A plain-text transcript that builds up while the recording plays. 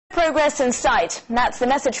progress in sight. That's the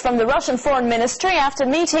message from the Russian Foreign Ministry after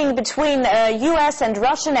meeting between US and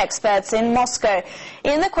Russian experts in Moscow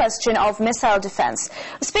in the question of missile defense.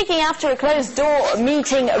 Speaking after a closed-door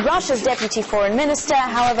meeting, Russia's Deputy Foreign Minister,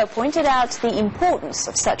 however, pointed out the importance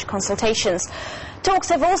of such consultations. Talks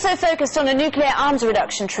have also focused on a nuclear arms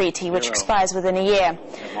reduction treaty, which expires within a year.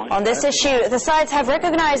 On this issue, the sides have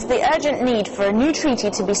recognized the urgent need for a new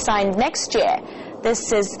treaty to be signed next year.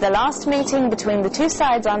 This is the last meeting between the two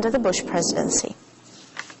sides under the Bush presidency.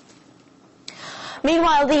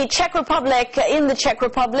 Meanwhile, in the Czech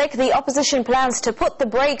Republic, the opposition plans to put the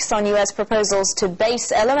brakes on US proposals to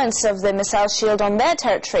base elements of the missile shield on their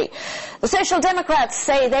territory. The Social Democrats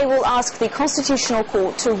say they will ask the Constitutional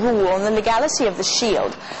Court to rule on the legality of the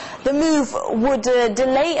shield. The move would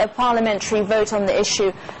delay a parliamentary vote on the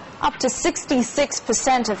issue. Up to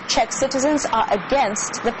 66% of Czech citizens are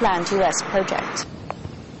against the planned US project.